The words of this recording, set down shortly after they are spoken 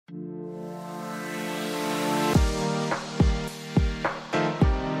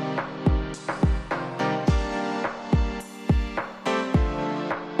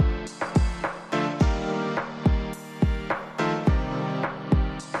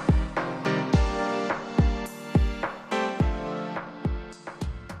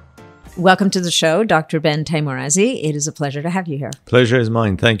Welcome to the show, Dr. Ben Taimoorazy. It is a pleasure to have you here. Pleasure is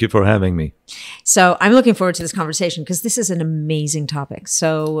mine. Thank you for having me. So I'm looking forward to this conversation because this is an amazing topic.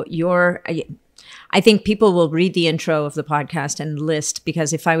 So I think people will read the intro of the podcast and list,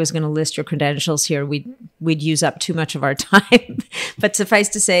 because if I was going to list your credentials here, we'd use up too much of our time. But suffice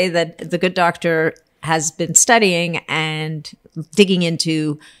to say that the good doctor has been studying and digging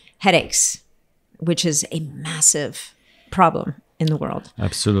into headaches, which is a massive problem in the world.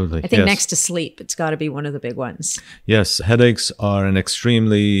 Absolutely. I think next to sleep, it's got to be one of the big ones. Yes, headaches are an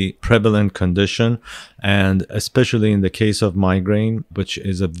extremely prevalent condition, and especially in the case of migraine, which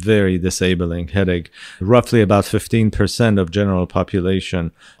is a very disabling headache. Roughly about 15% of general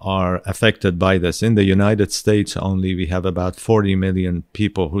population are affected by this. In the United States only, we have about 40 million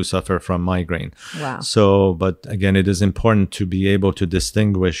people who suffer from migraine. Wow. So, but again, it is important to be able to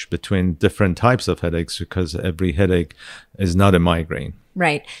distinguish between different types of headaches, because every headache is not a migraine.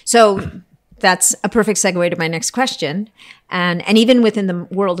 Right. So that's a perfect segue to my next question. And even within the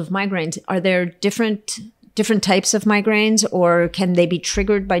world of migraines, are there different types of migraines, or can they be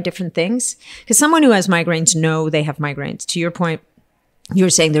triggered by different things? Because someone who has migraines know they have migraines. To your point, you're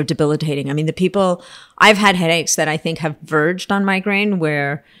saying they're debilitating. I mean, I've had headaches that I think have verged on migraine,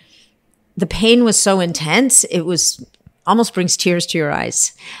 where the pain was so intense, it was almost brings tears to your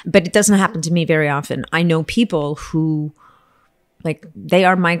eyes. But it doesn't happen to me very often. I know people who, they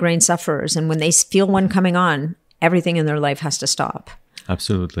are migraine sufferers, and when they feel one coming on, everything in their life has to stop.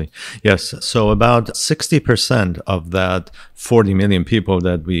 Absolutely. Yes. So about 60% of that 40 million people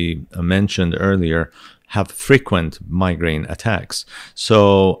that we mentioned earlier have frequent migraine attacks.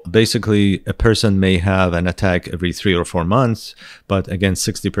 So basically, a person may have an attack every 3 or 4 months, but again,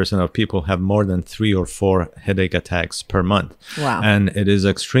 60% of people have more than 3 or 4 headache attacks per month. Wow. And it is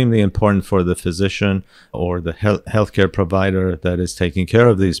extremely important for the physician or the healthcare provider that is taking care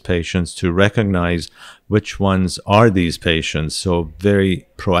of these patients to recognize which ones are these patients. So very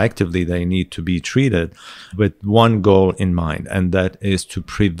proactively, they need to be treated with one goal in mind, and that is to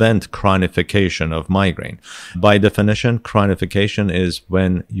prevent chronification of migraine. By definition, chronification is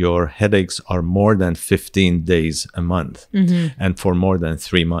when your headaches are more than 15 days a month and for more than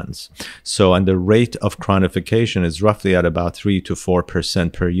 3 months. So, and the rate of chronification is roughly at about 3 to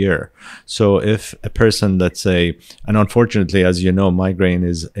 4% per year. So if a person, let's say, and unfortunately, as you know, migraine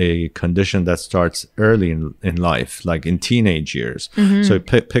is a condition that starts early in life, like in teenage years. So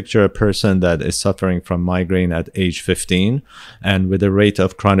picture a person that is suffering from migraine at age 15, and with a rate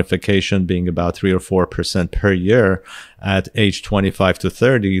of chronification being about 3 or 4% per year, at age 25 to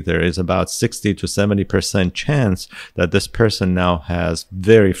 30, there is about 60 to 70% chance that this person now has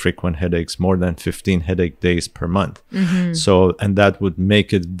very frequent headaches, more than 15 headache days per month. So, and that would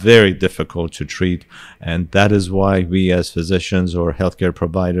make it very difficult to treat. And that is why we as physicians or healthcare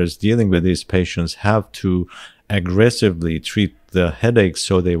providers dealing with these patients have to aggressively treat the headaches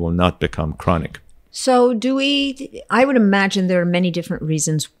so they will not become chronic. So I would imagine there are many different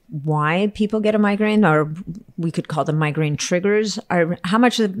reasons why people get a migraine, or we could call them migraine triggers. How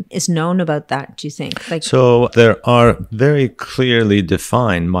much is known about that, do you think? So there are very clearly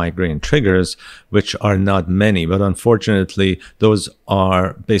defined migraine triggers, which are not many, but unfortunately, those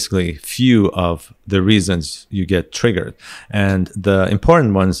are basically few of the reasons you get triggered. And the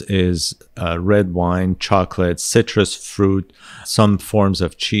important ones is red wine, chocolate, citrus fruit, some forms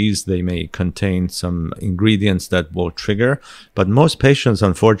of cheese. They may contain some ingredients that will trigger, but most patients,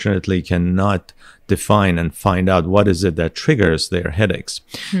 unfortunately, cannot define and find out what is it that triggers their headaches.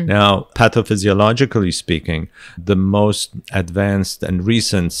 Now, pathophysiologically speaking, the most advanced and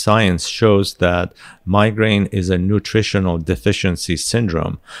recent science shows that migraine is a nutritional deficiency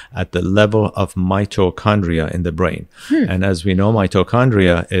syndrome at the level of mitochondria in the brain. And as we know,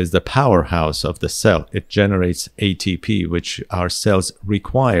 mitochondria is the powerhouse of the cell. It generates ATP, which our cells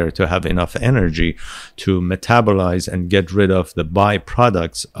require to have enough energy to metabolize and get rid of the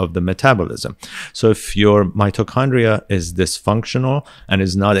byproducts of the metabolism. So if your mitochondria is dysfunctional and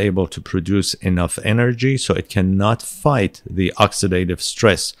is not able to produce enough energy, so it cannot fight the oxidative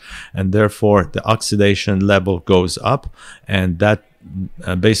stress, and therefore the oxidation level goes up, and that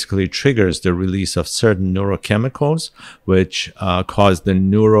basically triggers the release of certain neurochemicals which cause the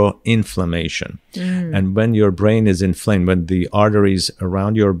neuroinflammation. And when your brain is inflamed, when the arteries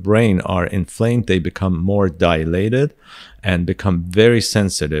around your brain are inflamed, they become more dilated and become very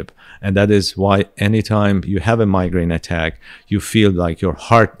sensitive. And that is why anytime you have a migraine attack, you feel like your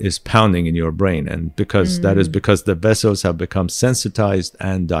heart is pounding in your brain. And because that is because the vessels have become sensitized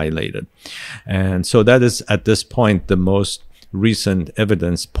and dilated. And so that is at this point the most recent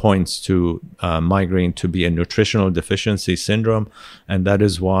evidence points to migraine to be a nutritional deficiency syndrome. And that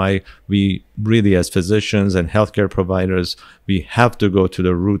is why we really, as physicians and healthcare providers, we have to go to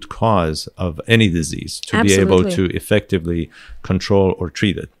the root cause of any disease to be able to effectively control or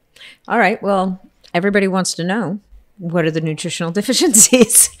treat it. All right. Well, everybody wants to know, what are the nutritional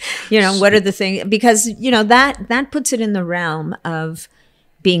deficiencies? What are the things? Because, that puts it in the realm of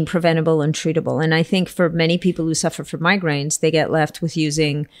being preventable and treatable. And I think for many people who suffer from migraines, they get left with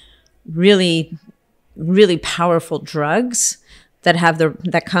using really, really powerful drugs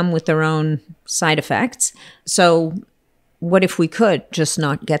that come with their own side effects. So what if we could just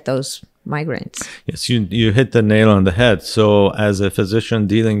not get those migraines? Yes, you hit the nail on the head. So as a physician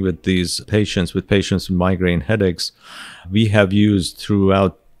dealing with these patients, with migraine headaches, we have used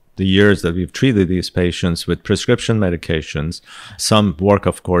throughout the years that we've treated these patients with prescription medications. Some work,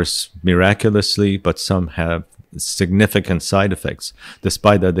 of course, miraculously, but some have significant side effects.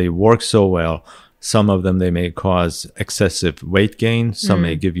 Despite that they work so well, some of them, they may cause excessive weight gain. Some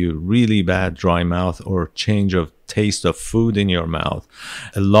may give you really bad dry mouth or change of taste of food in your mouth.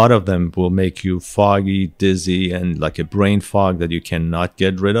 A lot of them will make you foggy, dizzy, and like a brain fog that you cannot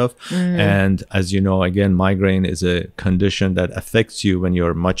get rid of. And as you know, again, migraine is a condition that affects you when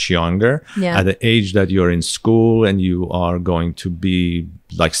you're much younger, at the age that you're in school and you are going to be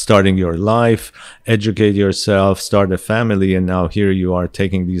like starting your life, educate yourself, start a family, and now here you are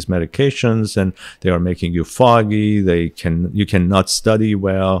taking these medications and they are making you foggy. You cannot study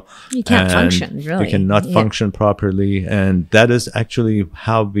well. You can't function, really. You cannot function properly. And that is actually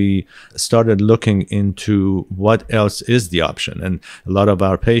how we started looking into what else is the option. And a lot of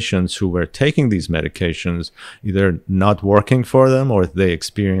our patients who were taking these medications, either not working for them or they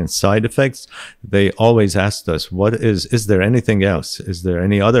experience side effects, they always asked us, is there anything else? Is there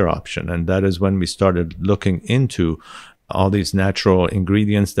any other option? And that is when we started looking into all these natural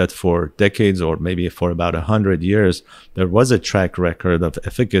ingredients that for decades, or maybe for about 100 years, there was a track record of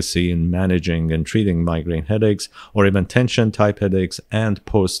efficacy in managing and treating migraine headaches, or even tension type headaches and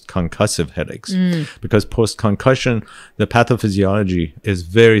post-concussive headaches. Because post-concussion, the pathophysiology is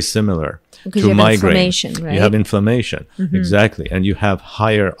very similar to migraine. Right? You have inflammation, exactly, and you have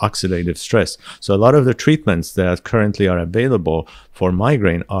higher oxidative stress. So a lot of the treatments that currently are available for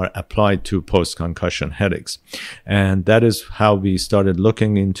migraine are applied to post-concussion headaches. And that is how we started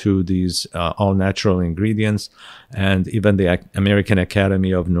looking into these all-natural ingredients. And even the American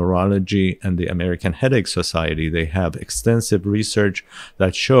Academy of Neurology and the American Headache Society, they have extensive research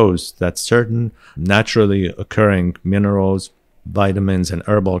that shows that certain naturally occurring minerals, vitamins, and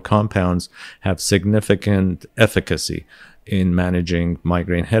herbal compounds have significant efficacy in managing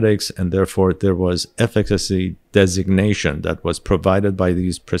migraine headaches, and therefore there was efficacy designation that was provided by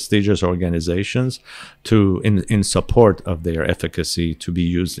these prestigious organizations in support of their efficacy to be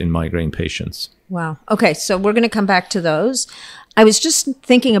used in migraine patients. Wow. Okay, so we're going to come back to those. I was just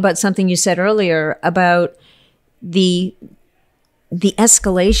thinking about something you said earlier about the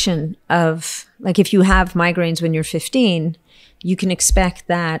escalation of, like, if you have migraines when you're 15, you can expect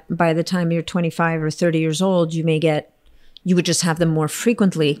that by the time you're 25 or 30 years old, you would just have them more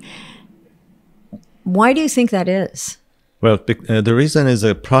frequently. Why do you think that is? Well, the reason is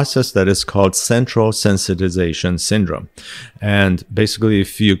a process that is called central sensitization syndrome. And basically,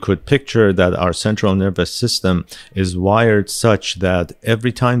 if you could picture that our central nervous system is wired such that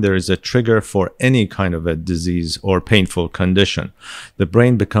every time there is a trigger for any kind of a disease or painful condition, the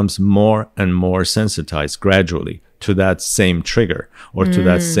brain becomes more and more sensitized gradually to that same trigger or to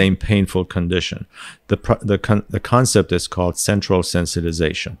that same painful condition. The concept is called central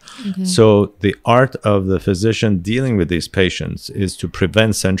sensitization. So the art of the physician dealing with these patients is to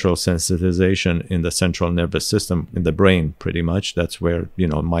prevent central sensitization in the central nervous system, in the brain, pretty much. That's where,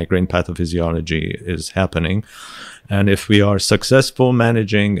 migraine pathophysiology is happening. And if we are successful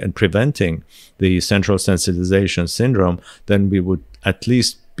managing and preventing the central sensitization syndrome, then we would at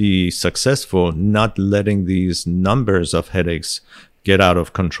least be successful not letting these numbers of headaches get out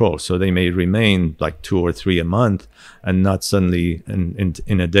of control. So they may remain like 2 or 3 a month and not suddenly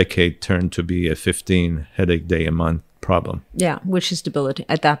in a decade turn to be a 15 headache day a month problem. Yeah, which is debilitating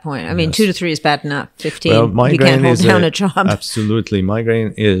at that point. I mean, 2 to 3 is bad enough. 15, well, you can't hold down a job. Absolutely.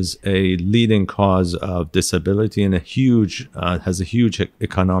 Migraine is a leading cause of disability and has a huge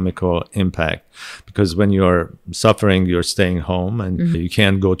economical impact, because when you're suffering, you're staying home and you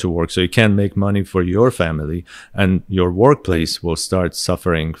can't go to work. So you can't make money for your family, and your workplace will start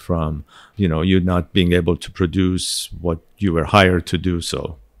suffering from, you not being able to produce what you were hired to do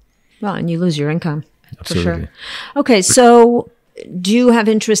so. Well, and you lose your income. Absolutely. For sure. Okay, so do you have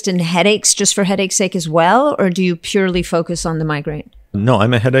interest in headaches just for headache's sake as well, or do you purely focus on the migraine? No,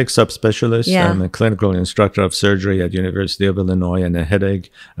 I'm a headache subspecialist. Yeah. I'm a clinical instructor of surgery at University of Illinois and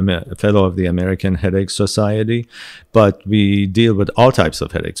I'm a fellow of the American Headache Society. But we deal with all types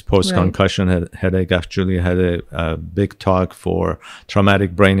of headaches. Post-concussion headache. Actually had a big talk for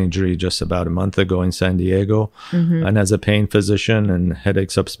traumatic brain injury just about a month ago in San Diego. And as a pain physician and headache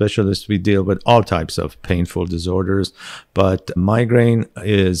subspecialist, we deal with all types of painful disorders. But migraine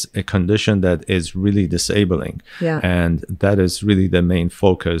is a condition that is really disabling. Yeah. And that is really the main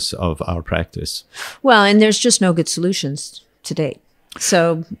focus of our practice. Well, and there's just no good solutions to date.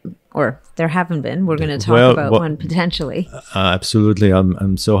 So, or there haven't been. We're going to talk about one potentially. Absolutely.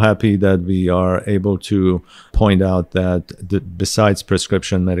 I'm so happy that we are able to point out that besides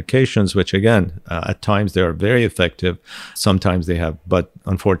prescription medications, which again, at times they are very effective, sometimes they have, but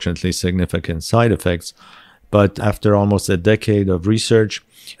unfortunately, significant side effects. But after almost a decade of research,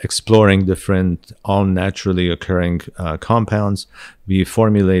 exploring different all naturally occurring compounds, we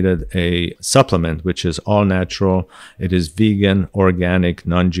formulated a supplement which is all natural. It is vegan, organic,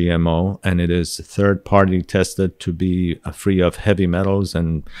 non-GMO, and it is third-party tested to be free of heavy metals,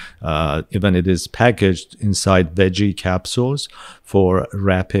 and even it is packaged inside veggie capsules for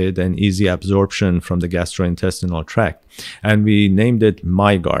rapid and easy absorption from the gastrointestinal tract. And we named it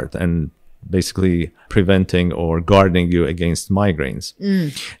MiGuard, and basically preventing or guarding you against migraines.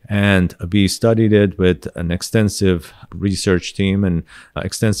 And we studied it with an extensive research team and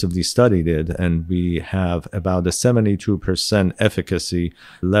extensively studied it. And we have about a 72% efficacy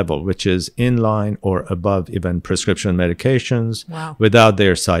level, which is in line or above even prescription medications. Wow. Without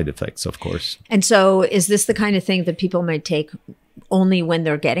their side effects, of course. And so is this the kind of thing that people might take only when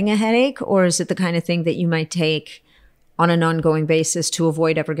they're getting a headache, or is it the kind of thing that you might take on an ongoing basis to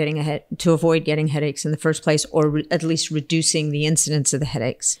avoid getting headaches in the first place, or at least reducing the incidence of the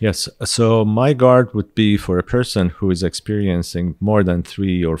headaches? Yes. So MiGuard would be for a person who is experiencing more than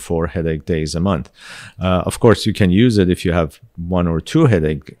 3 or 4 headache days a month. Of course, you can use it if you have 1 or 2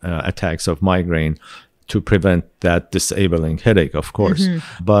 headache attacks of migraine to prevent that disabling headache, of course.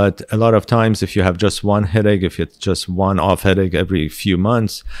 But a lot of times, if you have just one headache, if it's just one off headache every few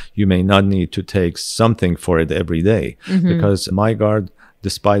months, you may not need to take something for it every day, because MiGuard,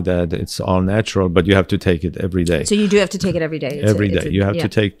 despite that, it's all natural, but you have to take it every day. So you do have to take it every day. Every day. You have to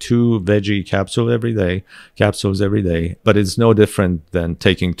take 2 veggie capsules every day, but it's no different than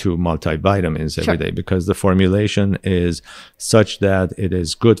taking 2 multivitamins every day, because the formulation is such that it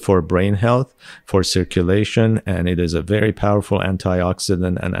is good for brain health, for circulation, and it is a very powerful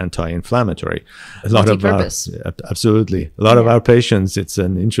antioxidant and anti-inflammatory. Absolutely. A lot of our patients, it's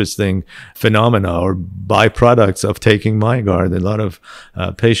an interesting phenomena or byproducts of taking MiGuard. A lot of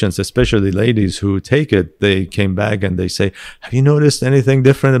patients, especially ladies who take it, they came back and they say, "Have you noticed anything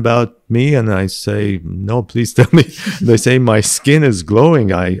different about me?" And I say, "No, please tell me." They say, "My skin is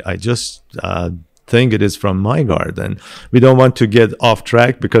glowing. I just think it is from MiGuard." And we don't want to get off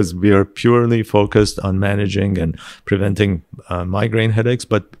track, because we are purely focused on managing and preventing migraine headaches,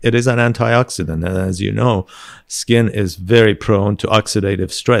 but it is an antioxidant. And as you know, skin is very prone to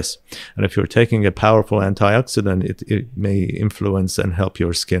oxidative stress. And if you're taking a powerful antioxidant, it may influence and help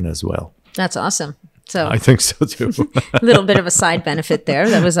your skin as well. That's awesome. So I think so too. A little bit of a side benefit there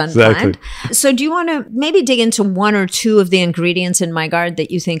that was unplanned. Exactly. So do you want to maybe dig into 1 or 2 of the ingredients in MiGuard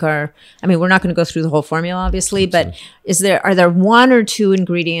that you think are, I mean, we're not going to go through the whole formula, obviously, but are there 1 or 2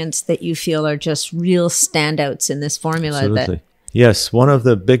 ingredients that you feel are just real standouts in this formula? Absolutely. Yes, one of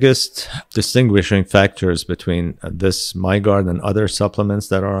the biggest distinguishing factors between this MiGuard and other supplements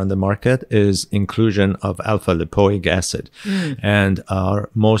that are on the market is inclusion of alpha lipoic acid. And our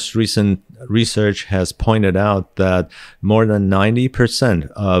most recent research has pointed out that more than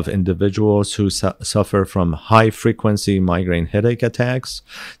 90% of individuals who suffer from high-frequency migraine headache attacks,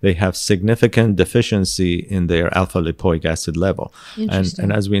 they have significant deficiency in their alpha lipoic acid level.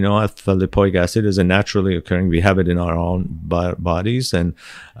 And as we know, alpha lipoic acid is a naturally occurring, we have it in our own bodies, and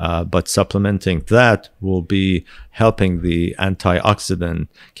but supplementing that will be helping the antioxidant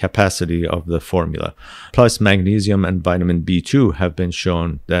capacity of the formula. Plus, magnesium and vitamin B2 have been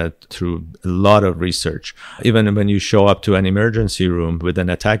shown that through a lot of research, even when you show up to an emergency room with an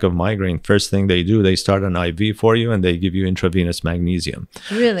attack of migraine, first thing they do, they start an IV for you and they give you intravenous magnesium.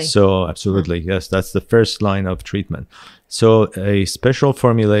 Really? So absolutely, yes, that's the first line of treatment. So a special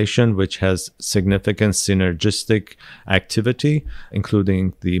formulation which has significant synergistic activity,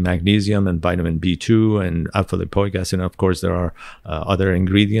 including the magnesium and vitamin B2 and alpha lipoic acid. And of course, there are other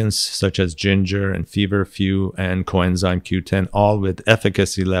ingredients such as ginger and feverfew and coenzyme Q10, all with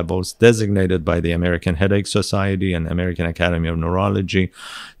efficacy levels designated by the American Headache Society and American Academy of Neurology.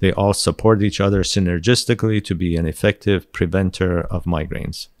 They all support each other synergistically to be an effective preventer of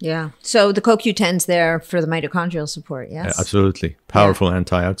migraines. Yeah. So the CoQ10's there for the mitochondrial support, yes? Absolutely. Powerful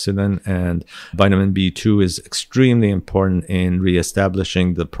antioxidant. And vitamin B2 is extremely important in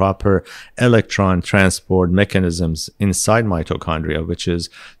reestablishing the proper electron transport mechanisms inside mitochondria, which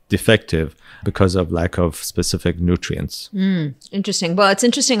is defective because of lack of specific nutrients. Interesting. Well, it's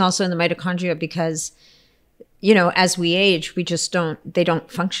interesting also in the mitochondria because, you know, as we age, they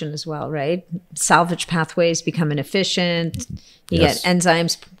don't function as well, right? Salvage pathways become inefficient. You get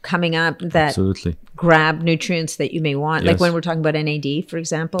enzymes coming up that Absolutely. grab nutrients that you may want, like when we're talking about NAD, for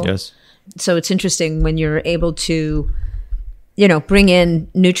example. Yes. So it's interesting when you're able to, you know, bring in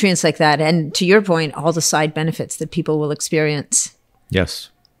nutrients like that. And to your point, all the side benefits that people will experience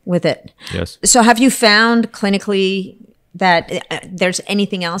Yes. with it. Yes. So have you found clinically that there's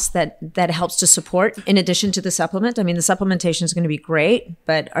anything else that helps to support in addition to the supplement? I mean, the supplementation is going to be great,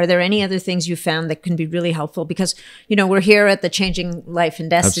 but are there any other things you found that can be really helpful? Because, you know, we're here at the Changing Life and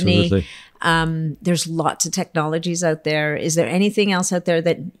Destiny. Absolutely. There's lots of technologies out there. Is there anything else out there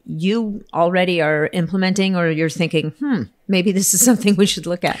that you already are implementing or you're thinking, maybe this is something we should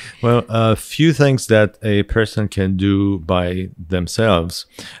look at? Well, a few things that a person can do by themselves,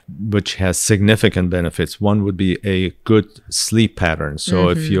 which has significant benefits. One would be a good sleep pattern. So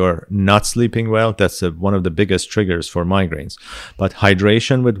if you're not sleeping well, that's one of the biggest triggers for migraines. But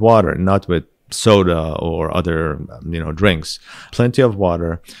hydration with water, not with soda or other drinks, plenty of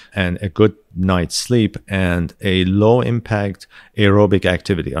water and a good night's sleep and a low impact aerobic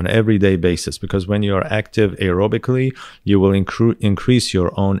activity on an everyday basis, because when you're active aerobically, you will increase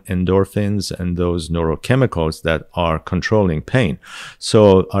your own endorphins and those neurochemicals that are controlling pain.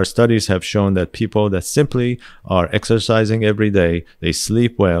 So our studies have shown that people that simply are exercising every day, they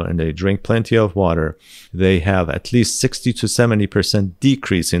sleep well and they drink plenty of water, they have at least 60 to 70%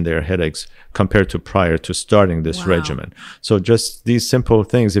 decrease in their headaches compared to prior to starting this regimen. So just these simple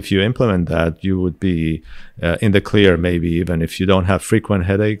things, if you implement that, you would be in the clear, maybe even if you don't have frequent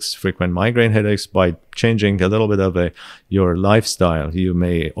migraine headaches. By changing a little bit of your lifestyle, you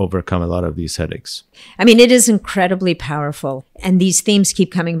may overcome a lot of these headaches. I mean, it is incredibly powerful, and these themes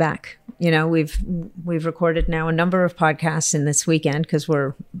keep coming back. You know, we've recorded now a number of podcasts in this weekend because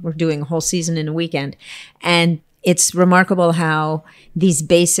we're doing a whole season in a weekend, and it's remarkable how these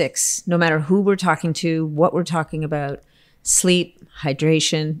basics, no matter who we're talking to, what we're talking about, sleep,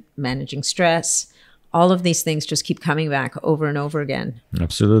 hydration, managing stress, all of these things just keep coming back over and over again.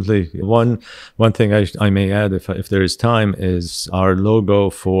 Absolutely. One thing I may add, if there is time, is our logo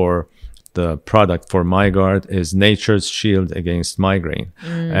for the product for MiGuard is nature's shield against migraine.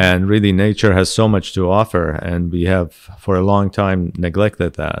 And really nature has so much to offer, and we have for a long time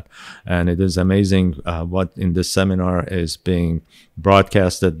neglected that. And it is amazing what in this seminar is being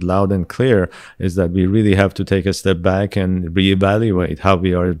broadcasted loud and clear is that we really have to take a step back and reevaluate how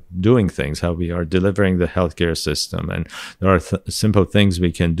we are doing things, how we are delivering the healthcare system. And there are simple things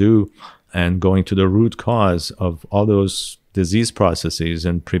we can do, and going to the root cause of all those disease processes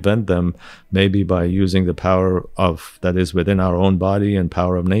and prevent them, maybe by using the power of that is within our own body and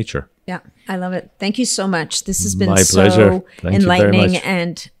power of nature. Yeah, I love it. Thank you so much. This has been My pleasure. Thank enlightening, you very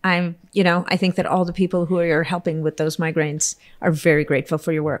much. and I think that all the people who are helping with those migraines are very grateful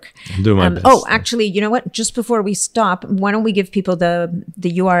for your work. Do my best. Oh, actually, you know what? Just before we stop, why don't we give people the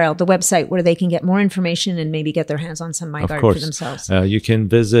URL, the website where they can get more information and maybe get their hands on some MiGuard for themselves? You can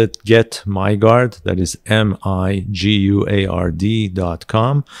visit Get MiGuard, that is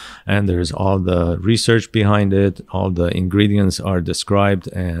MIGUARD.com, and there's all the research behind it. All the ingredients are described,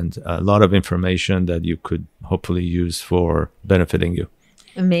 and a lot of information that you could hopefully use for benefiting you.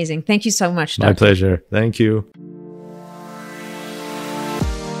 Amazing. Thank you so much, Dr. My pleasure. Thank you.